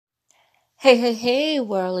Hey,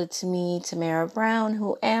 world, it's me, Tamara Brown.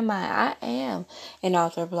 Who am I? I am an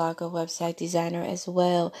author, blogger, website designer, as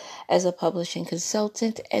well as a publishing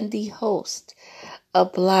consultant and the host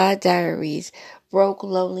of Blah Diaries. Broke,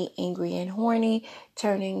 lonely, angry, and horny,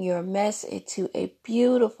 turning your mess into a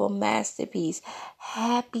beautiful masterpiece.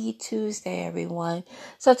 Happy Tuesday, everyone.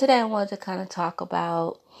 So today I wanted to kind of talk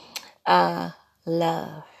about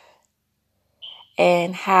love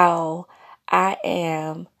and how I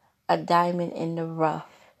am a diamond in the rough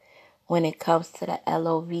when it comes to the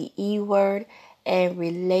LOVE word and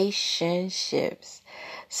relationships.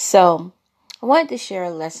 So, I wanted to share a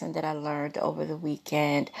lesson that I learned over the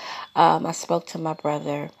weekend. I spoke to my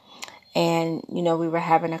brother, and we were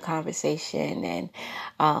having a conversation, and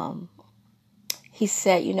he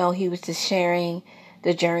said, he was just sharing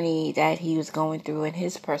the journey that he was going through in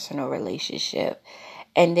his personal relationship,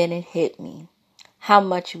 and then it hit me how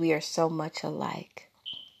much we are so much alike.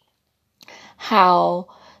 How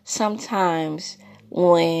sometimes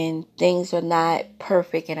when things are not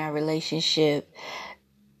perfect in our relationship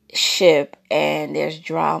and there's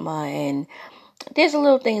drama and there's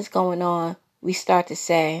little things going on, we start to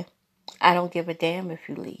say, I don't give a damn if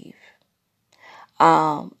you leave.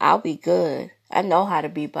 I'll be good. I know how to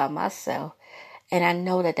be by myself. And I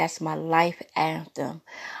know that that's my life anthem.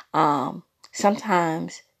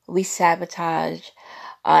 Sometimes we sabotage,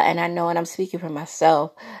 and I know, and I'm speaking for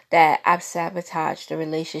myself, that I've sabotaged the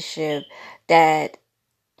relationship that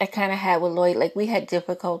I kind of had with Lloyd. Like, we had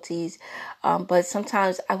difficulties, but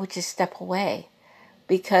sometimes I would just step away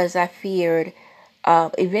because I feared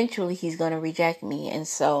eventually he's going to reject me. And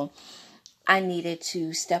so I needed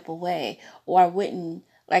to step away, or I wouldn't,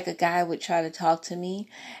 like, a guy would try to talk to me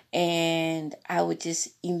and I would just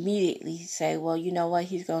immediately say, well, you know what?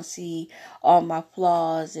 He's going to see all my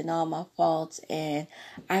flaws and all my faults and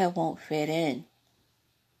I won't fit in.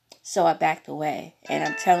 So I backed away. And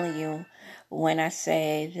I'm telling you, when I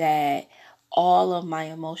say that all of my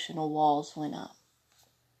emotional walls went up,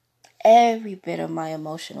 every bit of my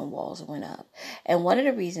emotional walls went up. And one of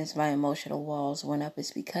the reasons my emotional walls went up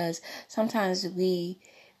is because sometimes we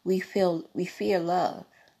fear love,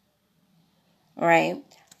 right?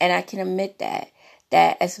 And I can admit that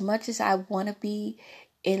as much as I want to be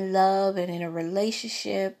in love and in a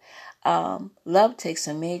relationship, love takes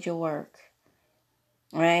some major work,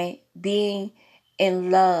 right? Being in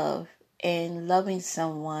love and loving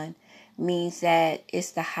someone means that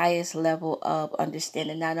it's the highest level of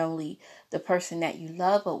understanding not only the person that you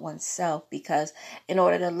love, but oneself. Because in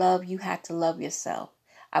order to love, you have to love yourself.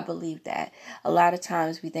 I believe that. A lot of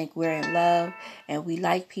times we think we're in love and we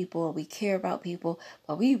like people and we care about people,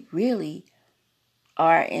 but we really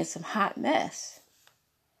are in some hot mess.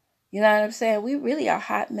 You know what I'm saying? We really are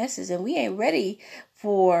hot messes and we ain't ready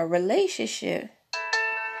for relationships.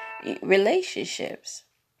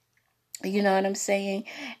 You know what I'm saying?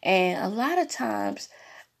 And a lot of times,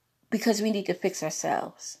 because we need to fix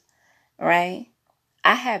ourselves, right?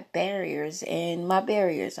 I have barriers and my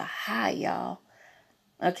barriers are high, y'all.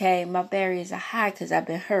 Okay, my barriers are high because I've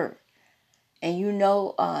been hurt. And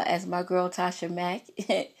as my girl Tasha Mack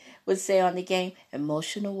would say on the game,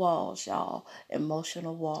 emotional walls, y'all.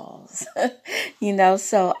 Emotional walls.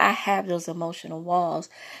 So I have those emotional walls.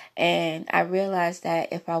 And I realized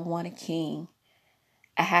that if I want a king,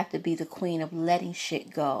 I have to be the queen of letting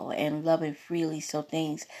shit go and loving freely. So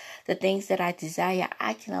the things that I desire,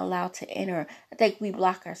 I can allow to enter. I think we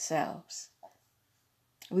block ourselves.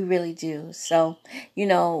 We really do. So,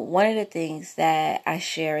 one of the things that I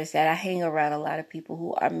share is that I hang around a lot of people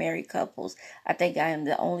who are married couples. I think I am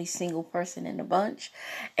the only single person in the bunch.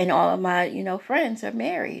 And all of my, friends are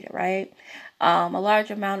married, right? A large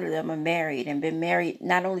amount of them are married and been married,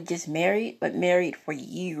 not only just married, but married for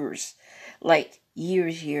years. Like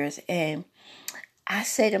years. And I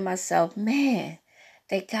say to myself, man,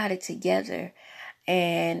 they got it together.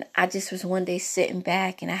 And I just was one day sitting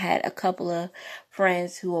back and I had a couple of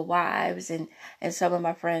friends who are wives and some of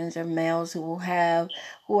my friends are males who are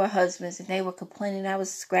husbands, and they were complaining. I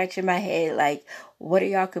was scratching my head like, what are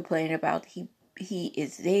y'all complaining about? He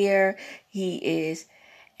is there. He is.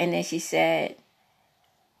 And then she said,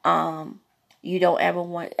 you don't ever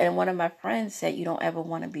want, and one of my friends said, you don't ever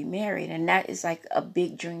want to be married. And that is like a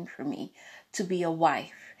big dream for me, to be a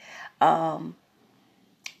wife.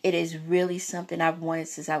 It is really something I've wanted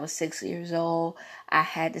since I was 6 years old. I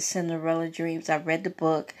had the Cinderella dreams. I read the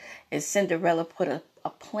book, and Cinderella put a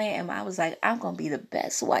plan. I was like, I'm going to be the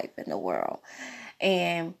best wife in the world.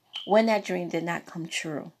 And when that dream did not come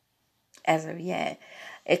true, as of yet,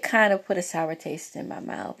 it kind of put a sour taste in my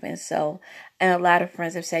mouth. And a lot of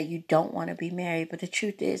friends have said, you don't want to be married. But the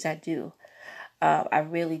truth is, I do. I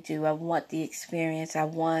really do. I want the experience. I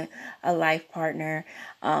want a life partner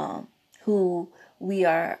who we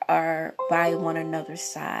are by one another's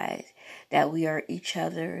side, that we are each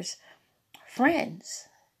other's friends,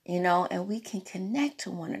 and we can connect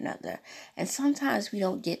to one another. And sometimes we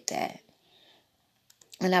don't get that.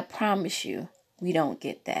 And I promise you, we don't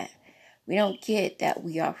get that. We don't get that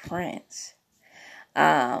we are friends.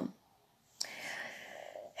 And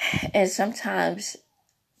sometimes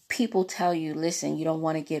people tell you, listen, you don't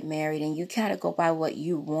want to get married, and you kind of go by what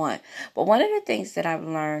you want. But one of the things that I've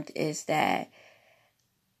learned is that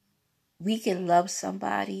we can love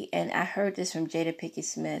somebody, and I heard this from Jada Pinkett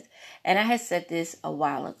Smith, and I had said this a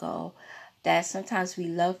while ago, that sometimes we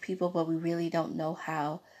love people, but we really don't know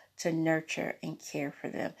how to nurture and care for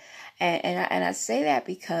them. And I say that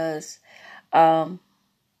because when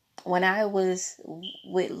I was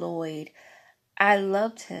with Lloyd, I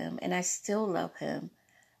loved him, and I still love him,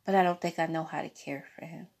 but I don't think I know how to care for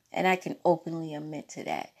him. And I can openly admit to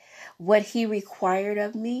that. What he required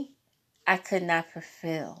of me, I could not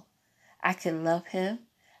fulfill. I could love him.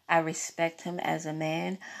 I respect him as a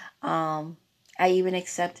man. I even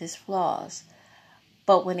accept his flaws.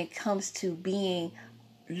 But when it comes to being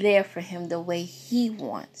there for him the way he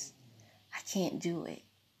wants, I can't do it.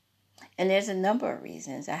 And there's a number of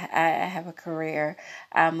reasons. I have a career.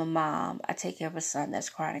 I'm a mom. I take care of a son that's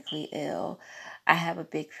chronically ill. I have a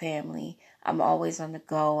big family. I'm always on the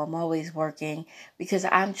go. I'm always working because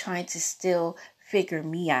I'm trying to still figure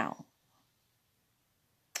me out.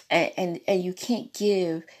 And you can't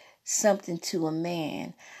give something to a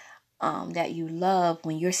man that you love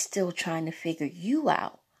when you're still trying to figure you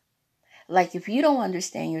out. Like, if you don't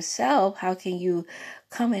understand yourself, how can you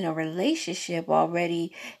come in a relationship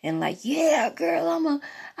already and like, yeah, girl,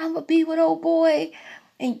 I'm a be with old boy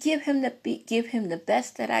and give him the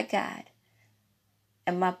best that I got,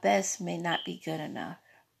 and my best may not be good enough.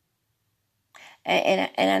 And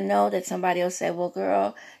I know that somebody will say, well,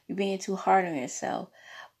 girl, you're being too hard on yourself.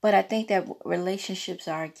 But I think that relationships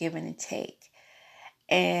are a give and take.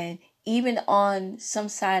 And even on some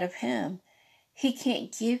side of him, he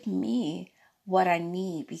can't give me what I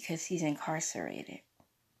need because he's incarcerated.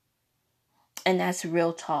 And that's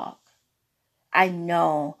real talk. I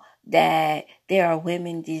know that there are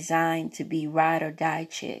women designed to be ride or die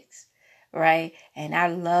chicks, right? And I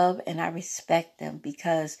love and I respect them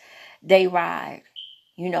because they ride.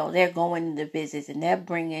 They're going to visits and they're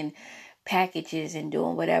bringing packages and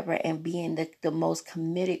doing whatever and being the most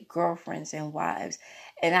committed girlfriends and wives.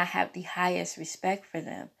 And I have the highest respect for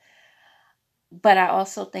them. But I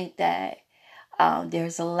also think that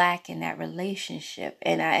there's a lack in that relationship.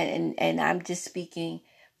 And I'm just speaking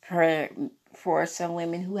for some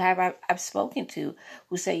women who I've spoken to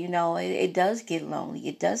who say, it does get lonely.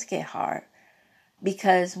 It does get hard.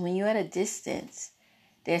 Because when you're at a distance,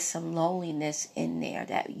 there's some loneliness in there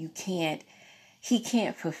that he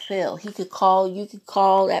can't fulfill. You could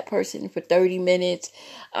call that person for 30 minutes.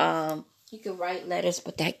 You could write letters,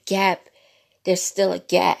 but that gap, there's still a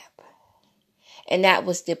gap. And that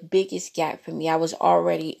was the biggest gap for me. I was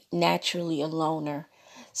already naturally a loner.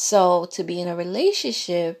 So to be in a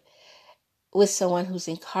relationship with someone who's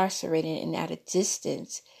incarcerated and at a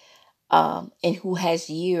distance, and who has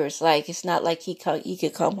years, like it's not like he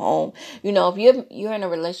could come home. If you're in a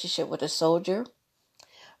relationship with a soldier,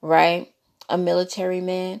 right, a military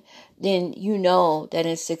man, then you know that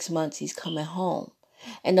in 6 months he's coming home,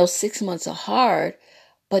 and those 6 months are hard.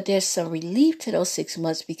 But there's some relief to those 6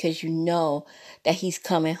 months because you know that he's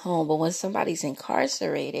coming home. But when somebody's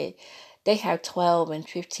incarcerated, they have 12 and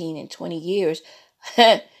 15 and 20 years.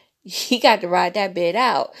 He got to ride that bit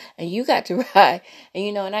out, and you got to ride.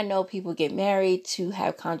 And and I know people get married to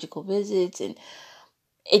have conjugal visits, and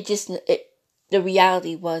the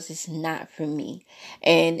reality was it's not for me.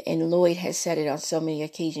 And Lloyd has said it on so many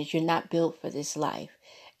occasions, you're not built for this life.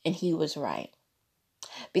 And he was right.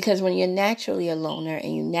 Because when you're naturally a loner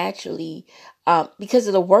and you naturally, because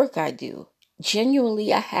of the work I do,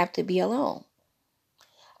 genuinely I have to be alone.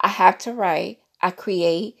 I have to write, I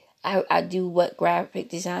create, I do what graphic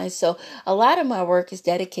design. So a lot of my work is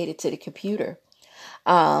dedicated to the computer.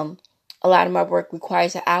 A lot of my work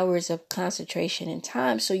requires hours of concentration and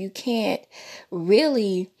time. So you can't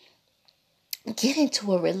really get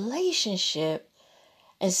into a relationship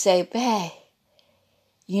and say, babe,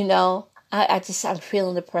 I'm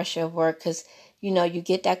feeling the pressure of work because, you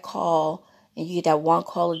get that call and you get that one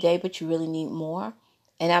call a day, but you really need more.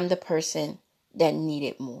 And I'm the person that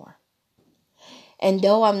needed more. And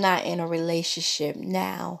though I'm not in a relationship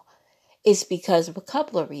now, it's because of a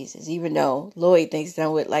couple of reasons, even though Lloyd thinks that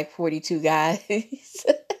I'm with like 42 guys.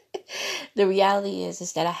 The reality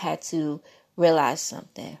is that I had to realize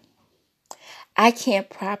something. I can't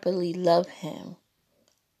properly love him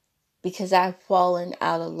because I've fallen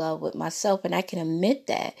out of love with myself, and I can admit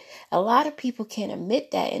that. A lot of people can't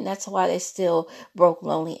admit that, and that's why they're still broke,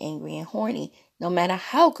 lonely, angry, and horny, no matter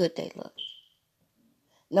how good they look.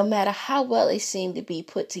 No matter how well they seem to be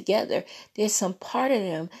put together, there's some part of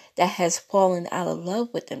them that has fallen out of love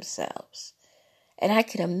with themselves. And I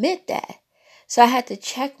can admit that. So I had to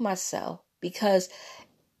check myself because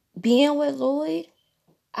being with Lloyd,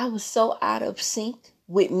 I was so out of sync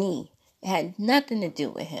with me. It had nothing to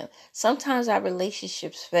do with him. Sometimes our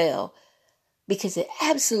relationships fail because it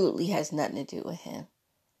absolutely has nothing to do with him.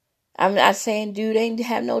 I'm not saying dude ain't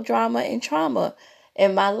have no drama and trauma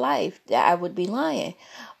in my life. That I would be lying.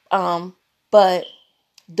 But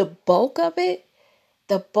the bulk of it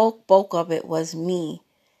was me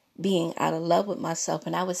being out of love with myself.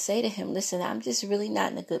 And I would say to him, listen, I'm just really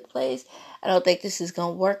not in a good place. I don't think this is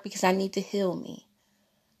going to work because I need to heal me.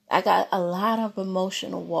 I got a lot of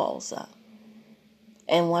emotional walls up.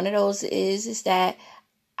 And one of those is that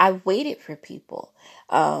I waited for people.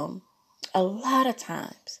 A lot of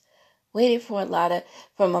times. Waited for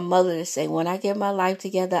my mother to say, when I get my life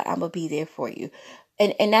together, I'm going to be there for you.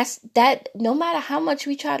 And that's that. No matter how much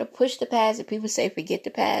we try to push the past, and people say forget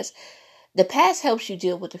the past helps you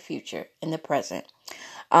deal with the future and the present.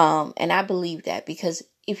 And I believe that because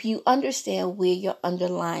if you understand where your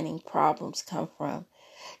underlying problems come from,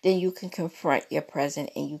 then you can confront your present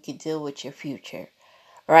and you can deal with your future.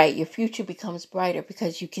 Right? Your future becomes brighter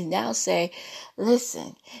because you can now say,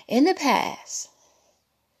 listen, in the past,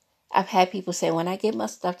 I've had people say, when I get my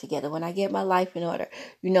stuff together, when I get my life in order,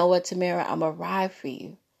 you know what, Tamara, I'm going to ride for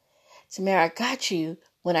you. Tamara, I got you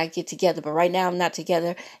when I get together, but right now I'm not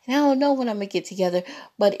together, and I don't know when I'm going to get together,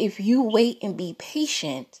 but if you wait and be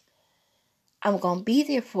patient, I'm going to be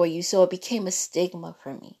there for you. So it became a stigma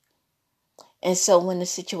for me. And so when the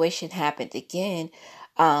situation happened again,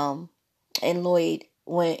 and Lloyd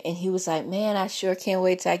went, and he was like, man, I sure can't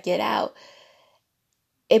wait till I get out.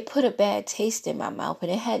 It put a bad taste in my mouth, and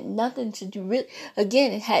it had nothing to do,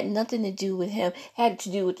 it had nothing to do with him. It had to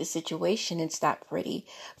do with the situation and Stop Pretty.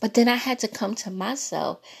 But then I had to come to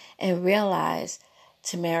myself and realize,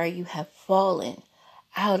 Tamara, you have fallen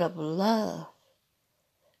out of love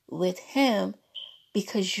with him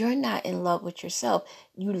because you're not in love with yourself.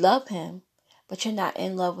 You love him, but you're not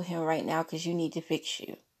in love with him right now because you need to fix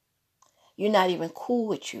you. You're not even cool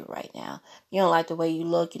with you right now. You don't like the way you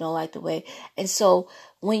look. You don't like the way. And so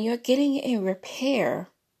when you're getting in repair,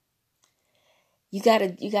 you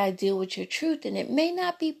gotta deal with your truth, and it may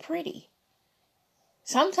not be pretty.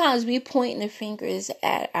 Sometimes we pointing the fingers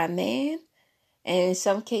at our man, and in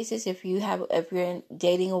some cases, if you're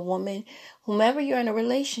dating a woman, whomever you're in a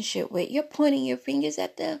relationship with, you're pointing your fingers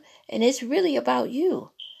at them, and it's really about you,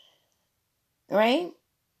 right?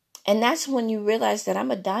 And that's when you realize that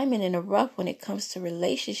I'm a diamond in the rough when it comes to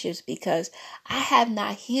relationships because I have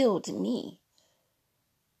not healed me.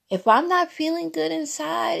 If I'm not feeling good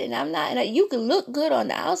inside and you can look good on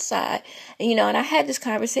the outside, and I had this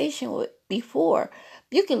conversation before,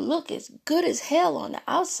 you can look as good as hell on the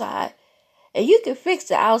outside and you can fix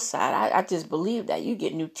the outside. I just believe that you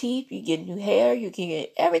get new teeth, you get new hair, you can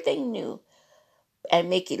get everything new and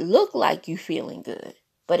make it look like you feeling good.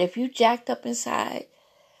 But if you jacked up inside,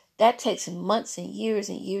 that takes months and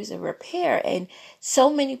years of repair. And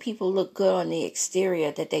so many people look good on the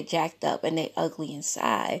exterior that they jacked up and they ugly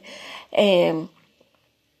inside. And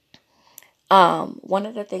one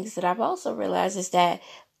of the things that I've also realized is that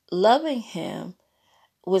loving him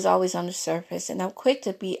was always on the surface. And I'm quick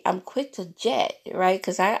to jet, right?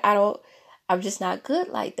 Because I'm just not good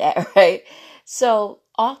like that, right? So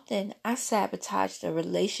often I sabotage the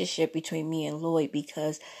relationship between me and Lloyd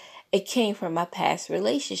because it came from my past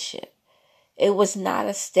relationship. It was not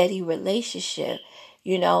a steady relationship,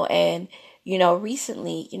 and,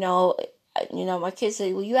 recently, my kids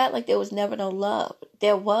say, well, you act like there was never no love.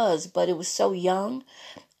 There was, but it was so young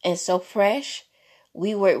and so fresh.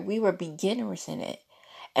 We were beginners in it.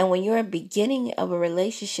 And when you're in the beginning of a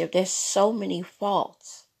relationship, there's so many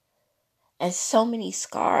faults and so many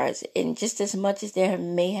scars. And just as much as there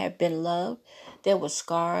may have been love, there was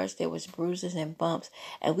scars, there was bruises and bumps.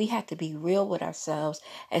 And we had to be real with ourselves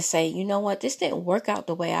and say, you know what, this didn't work out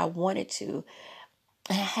the way I wanted to.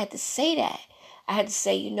 And I had to say that. I had to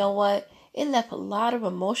say, you know what, it left a lot of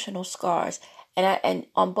emotional scars and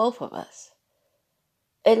on both of us.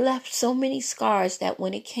 It left so many scars that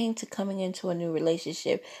when it came to coming into a new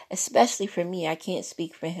relationship, especially for me, I can't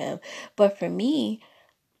speak for him, but for me,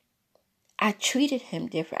 I treated him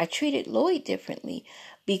different. I treated Lloyd differently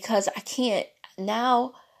because I can't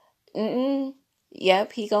now.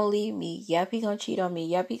 Yep, he gonna leave me. Yep, he gonna cheat on me.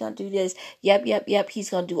 Yep, he gonna do this. Yep, yep, yep. He's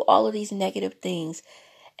gonna do all of these negative things.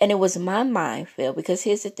 And it was my mind, Phil, because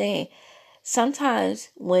here's the thing. Sometimes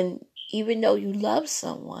when, even though you love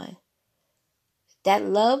someone, that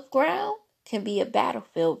love ground can be a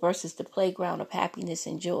battlefield versus the playground of happiness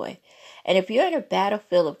and joy. And if you're in a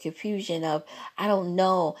battlefield of confusion of, I don't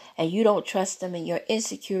know, and you don't trust them and your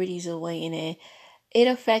insecurities are weighing in, it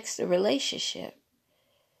affects the relationship.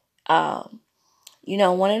 Um,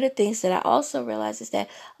 one of the things that I also realize is that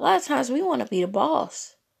a lot of times we want to be the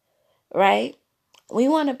boss, right? We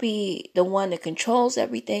want to be the one that controls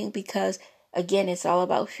everything because, again, it's all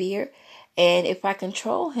about fear. And if I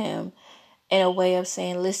control him in a way of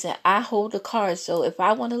saying, listen, I hold the cards, so if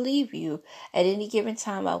I want to leave you at any given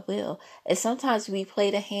time, I will. And sometimes we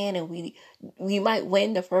play the hand and we might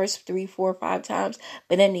win the first 3, 4, 5 times,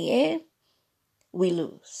 but in the end, we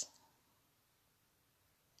lose.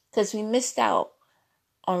 Because we missed out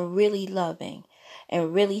on really loving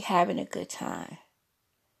and really having a good time.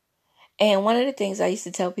 And one of the things I used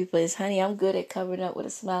to tell people is, honey, I'm good at covering up with a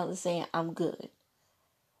smile and saying I'm good.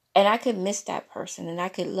 And I could miss that person and I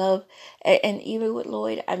could love. And even with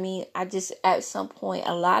Lloyd, I mean, I just, at some point,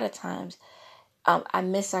 a lot of times, I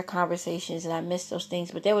miss our conversations and I miss those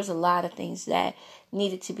things. But there was a lot of things that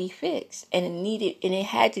needed to be fixed. And it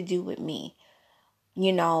had to do with me.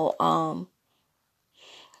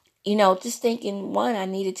 Just thinking, one, I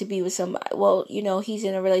needed to be with somebody. Well, he's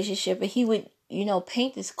in a relationship, and he would,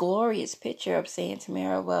 paint this glorious picture of saying,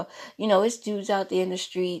 Tamara, well, it's dudes out there in the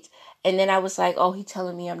streets. And then I was like, oh, he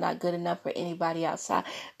telling me I'm not good enough for anybody outside.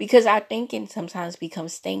 Because our thinking sometimes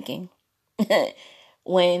becomes thinking.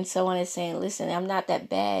 When someone is saying, listen, I'm not that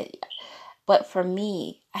bad. But for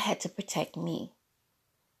me, I had to protect me.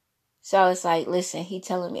 So I was like, listen, he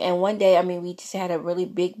telling me. And one day, I mean, we just had a really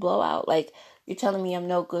big blowout. Like, you're telling me I'm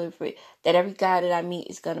no good for it, that every guy that I meet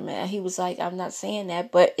is going to marry. He was like, I'm not saying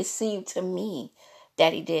that, but it seemed to me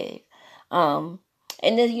that he did. And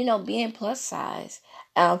then, being plus size,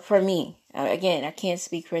 for me, again, I can't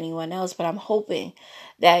speak for anyone else, but I'm hoping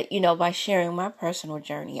that, by sharing my personal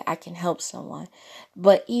journey, I can help someone.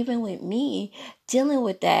 But even with me dealing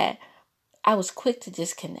with that, I was quick to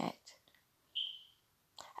disconnect.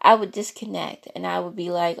 I would disconnect and I would be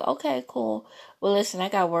like, okay, cool. Well, listen, I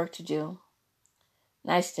got work to do.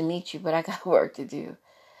 Nice to meet you, but I got work to do.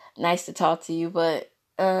 Nice to talk to you, but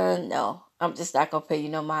no, I'm just not going to pay you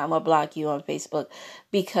no mind. I'm going to block you on Facebook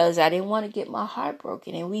because I didn't want to get my heart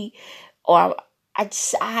broken. And I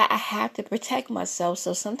have to protect myself.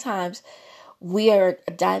 So sometimes we are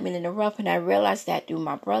a diamond in the rough. And I realized that through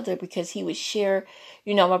my brother because he would share,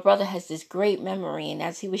 my brother has this great memory. And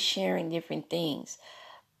as he was sharing different things,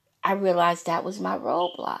 I realized that was my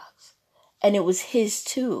roadblocks. And it was his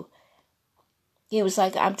too. He was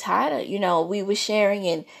like, I'm tired of, we were sharing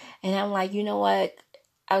and I'm like, you know what?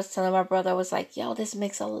 I was telling my brother, I was like, yo, this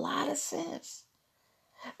makes a lot of sense.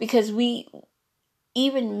 Because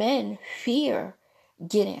even men fear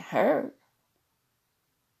getting hurt.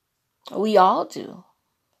 We all do.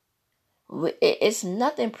 It's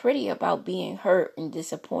nothing pretty about being hurt and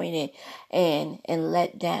disappointed and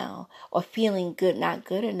let down or feeling good, not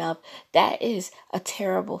good enough. That is a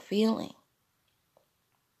terrible feeling.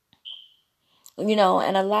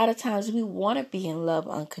 And a lot of times we want to be in love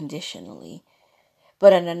unconditionally.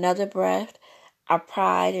 But in another breath, our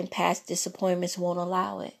pride and past disappointments won't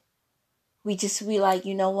allow it. We like,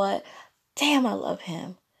 you know what? Damn, I love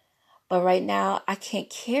him. But right now, I can't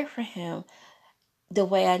care for him the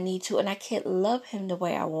way I need to. And I can't love him the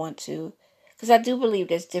way I want to. Because I do believe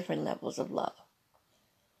there's different levels of love.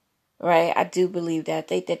 Right? I do believe that. I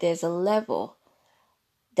think that there's a level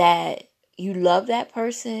that you love that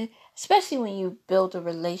person, especially when you build a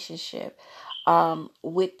relationship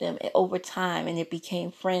with them over time and it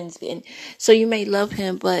became friends. And so you may love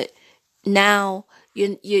him, but now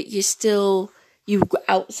you're still,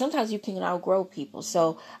 sometimes you can outgrow people.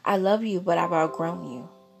 So I love you, but I've outgrown you.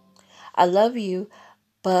 I love you,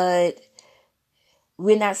 but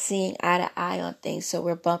we're not seeing eye to eye on things, so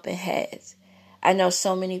we're bumping heads. I know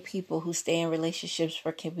so many people who stay in relationships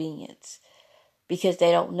for convenience because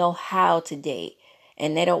they don't know how to date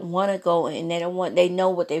and they don't want to go and they know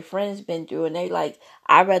what their friends been through and they like,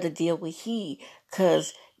 I'd rather deal with he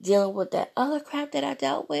because dealing with that other crap that I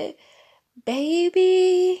dealt with,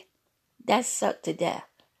 baby, that sucked to death.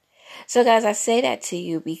 So guys, I say that to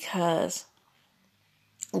you because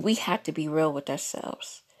we have to be real with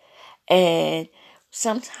ourselves. And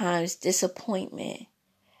sometimes disappointment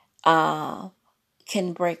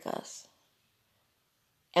can break us.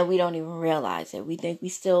 and we don't even realize it. We think we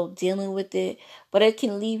still dealing with it, but it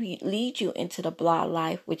can lead you into the blah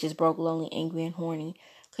life, which is broke, lonely, angry, and horny,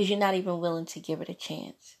 because you're not even willing to give it a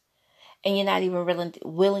chance, and you're not even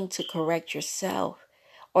willing to correct yourself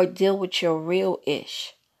or deal with your real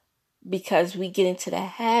ish, because we get into the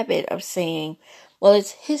habit of saying, well,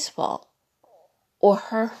 it's his fault or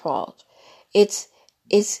her fault. It's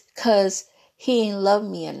because he didn't love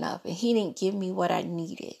me enough and he didn't give me what I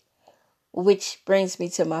needed. Which brings me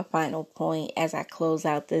to my final point as I close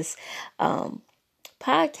out this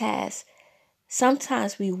podcast.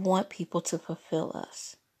 Sometimes we want people to fulfill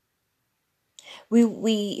us.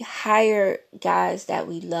 We hire guys that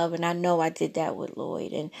we love, and I know I did that with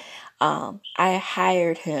Lloyd, and I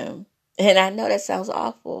hired him, and I know that sounds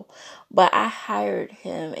awful, but I hired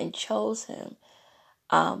him and chose him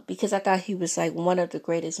because I thought he was like one of the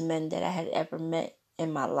greatest men that I had ever met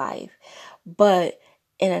in my life. But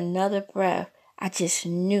in another breath, I just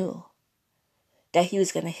knew that he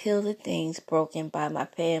was going to heal the things broken by my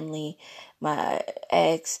family, my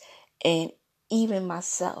ex, and even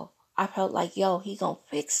myself. I felt like, yo, he going to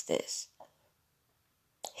fix this.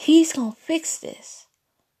 He's going to fix this.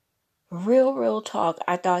 Real talk.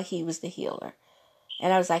 I thought he was the healer.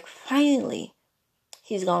 And I was like, finally,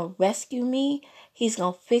 he's going to rescue me. He's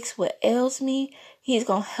going to fix what ails me. He's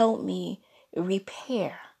going to help me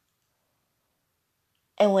repair.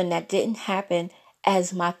 And when that didn't happen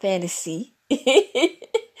as my fantasy,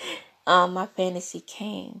 my fantasy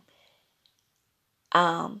came,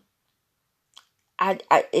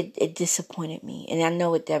 it disappointed me, and I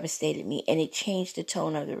know it devastated me, and it changed the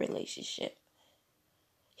tone of the relationship.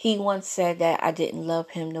 He once said that I didn't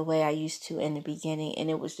love him the way I used to in the beginning,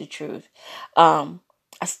 and it was the truth. I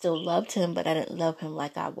still loved him, but I didn't love him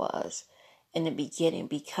like I was in the beginning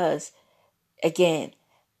because, again,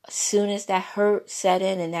 as soon as that hurt set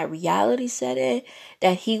in and that reality set in,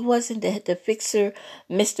 that he wasn't the fixer,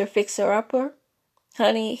 Mr. Fixer-Upper,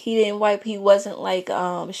 honey, he wasn't like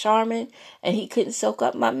Charmin, and he couldn't soak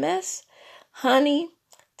up my mess. Honey,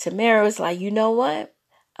 Tamara was like, you know what?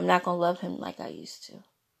 I'm not going to love him like I used to.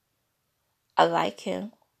 I like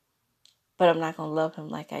him, but I'm not going to love him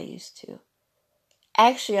like I used to.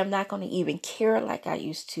 Actually, I'm not going to even care like I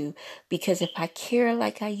used to, because if I care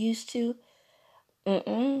like I used to,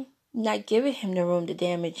 not giving him the room to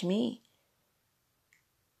damage me.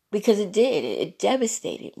 Because it did. It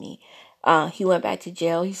devastated me. He went back to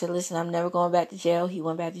jail. He said, listen, I'm never going back to jail. He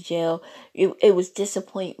went back to jail. It was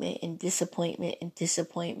disappointment and disappointment and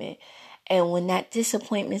disappointment. And when that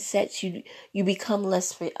disappointment sets you, you become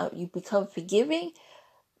you become forgiving,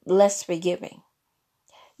 less forgiving.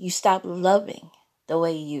 You stop loving the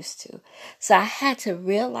way you used to. So I had to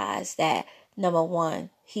realize that, number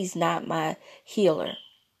one, he's not my healer.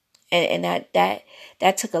 And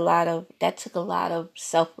that took a lot of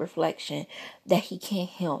self-reflection, that he can't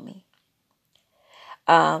heal me.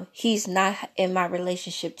 He's not in my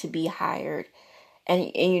relationship to be hired.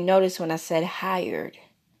 And you notice when I said hired,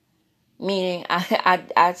 meaning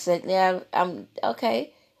I said, yeah, I'm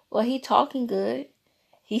okay. Well, he talking good.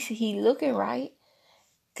 He looking right.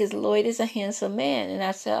 Because Lloyd is a handsome man. And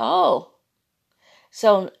I said, oh.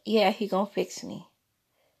 So, yeah, he gonna fix me.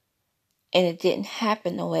 And it didn't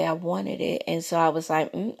happen the way I wanted it. And so I was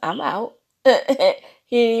like, I'm out. He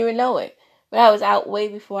didn't even know it. But I was out way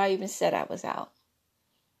before I even said I was out.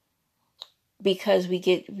 Because we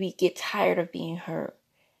get tired of being hurt.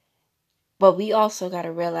 But we also got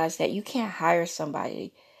to realize that you can't hire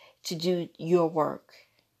somebody to do your work.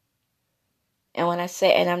 And when I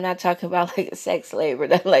say, and I'm not talking about like a sex slave or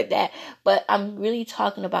nothing like that, but I'm really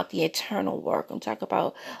talking about the eternal work. I'm talking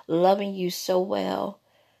about loving you so well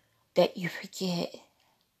that you forget.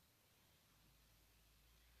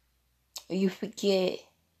 You forget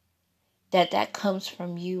that comes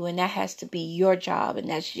from you, and that has to be your job, and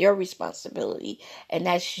that's your responsibility, and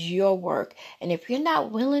that's your work. And if you're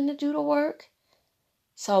not willing to do the work,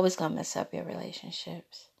 it's always going to mess up your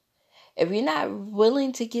relationships. If you're not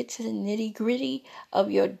willing to get to the nitty gritty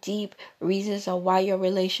of your deep reasons on why your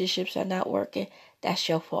relationships are not working, that's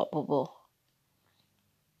your fault, boo-boo.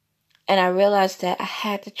 And I realized that I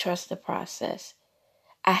had to trust the process.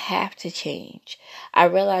 I have to change. I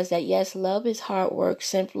realized that yes, love is hard work.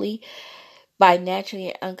 Simply by naturally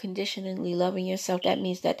and unconditionally loving yourself, that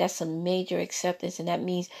means that's a major acceptance, and that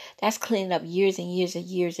means that's cleaning up years and years and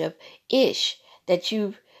years of ish that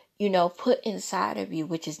you've put inside of you,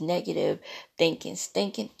 which is negative thinking,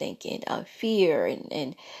 fear,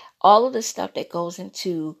 and all of the stuff that goes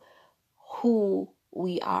into who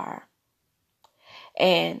we are.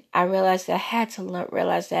 And I realized that I had to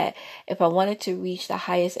realize that if I wanted to reach the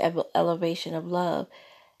highest elevation of love,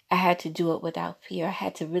 I had to do it without fear. I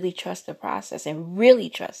had to really trust the process and really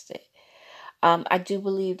trust it. I do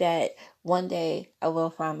believe that one day I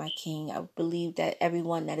will find my king. I believe that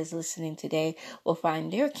everyone that is listening today will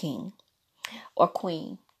find their king or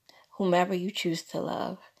queen, whomever you choose to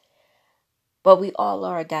love. But we all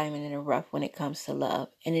are a diamond in the rough when it comes to love.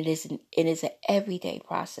 And it is an everyday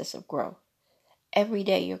process of growth. Every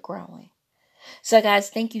day you're growing. So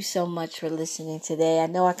guys, thank you so much for listening today. I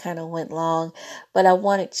know I kind of went long, but I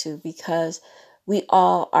wanted to because we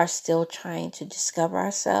all are still trying to discover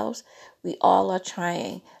ourselves. We all are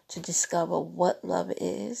trying to discover what love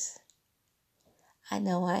is. I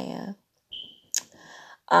know I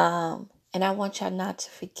am. And I want y'all not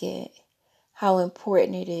to forget how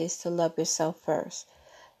important it is to love yourself first,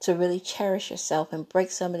 to really cherish yourself and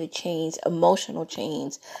break some of the chains, emotional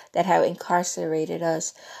chains that have incarcerated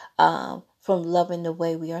us from loving the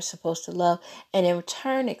way we are supposed to love, and in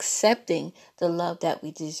return accepting the love that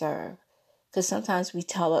we deserve. Because sometimes we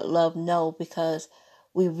tell love no because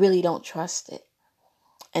we really don't trust it.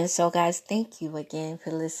 And so, guys, thank you again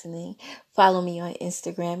for listening. Follow me on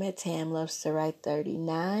Instagram at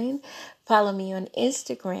TamLovesToWrite39. Follow me on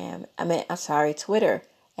Twitter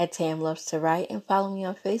at TamLovesToWrite. And follow me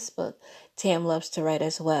on Facebook, Tam Loves to Write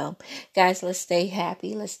as well. Guys, let's stay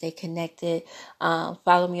happy. Let's stay connected.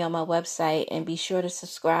 Follow me on my website and be sure to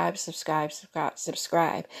subscribe.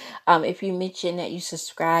 If you mention that you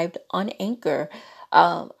subscribed on Anchor,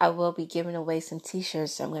 I will be giving away some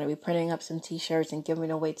t-shirts. So I'm going to be printing up some t-shirts and giving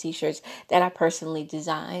away t-shirts that I personally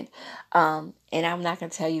designed. And I'm not going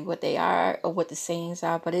to tell you what they are or what the sayings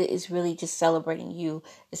are, but it is really just celebrating you.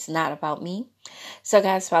 It's not about me. So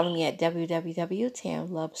guys, follow me at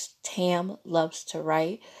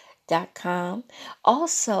www.tamlovestowrite.com.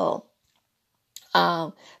 Also,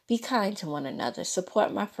 be kind to one another.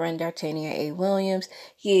 Support my friend D'Artagnan A. Williams.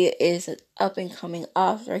 He is an up-and-coming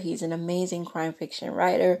author. He's an amazing crime fiction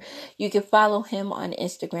writer. You can follow him on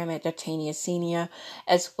Instagram at D'Artagnan Senior,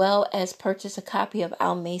 as well as purchase a copy of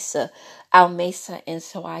Almesa. Almesa in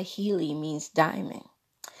Swahili means diamond.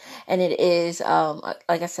 And it is, like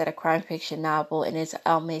I said, a crime fiction novel, and it's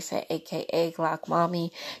Almesa, aka Glock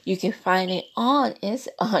Mommy. You can find it on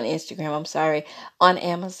Instagram. On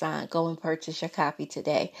Amazon. Go and purchase your copy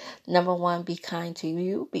today. Number 1, be kind to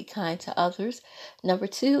you, be kind to others. Number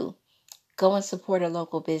 2, go and support a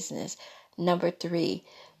local business. Number 3,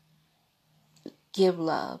 give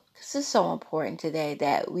love. Because it's so important today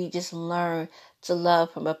that we just learn to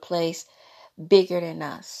love from a place bigger than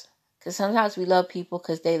us. Because sometimes we love people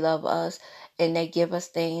because they love us and they give us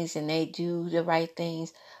things and they do the right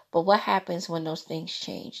things. But what happens when those things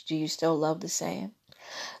change? Do you still love the same?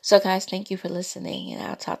 So guys, thank you for listening, and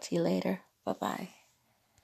I'll talk to you later. Bye-bye.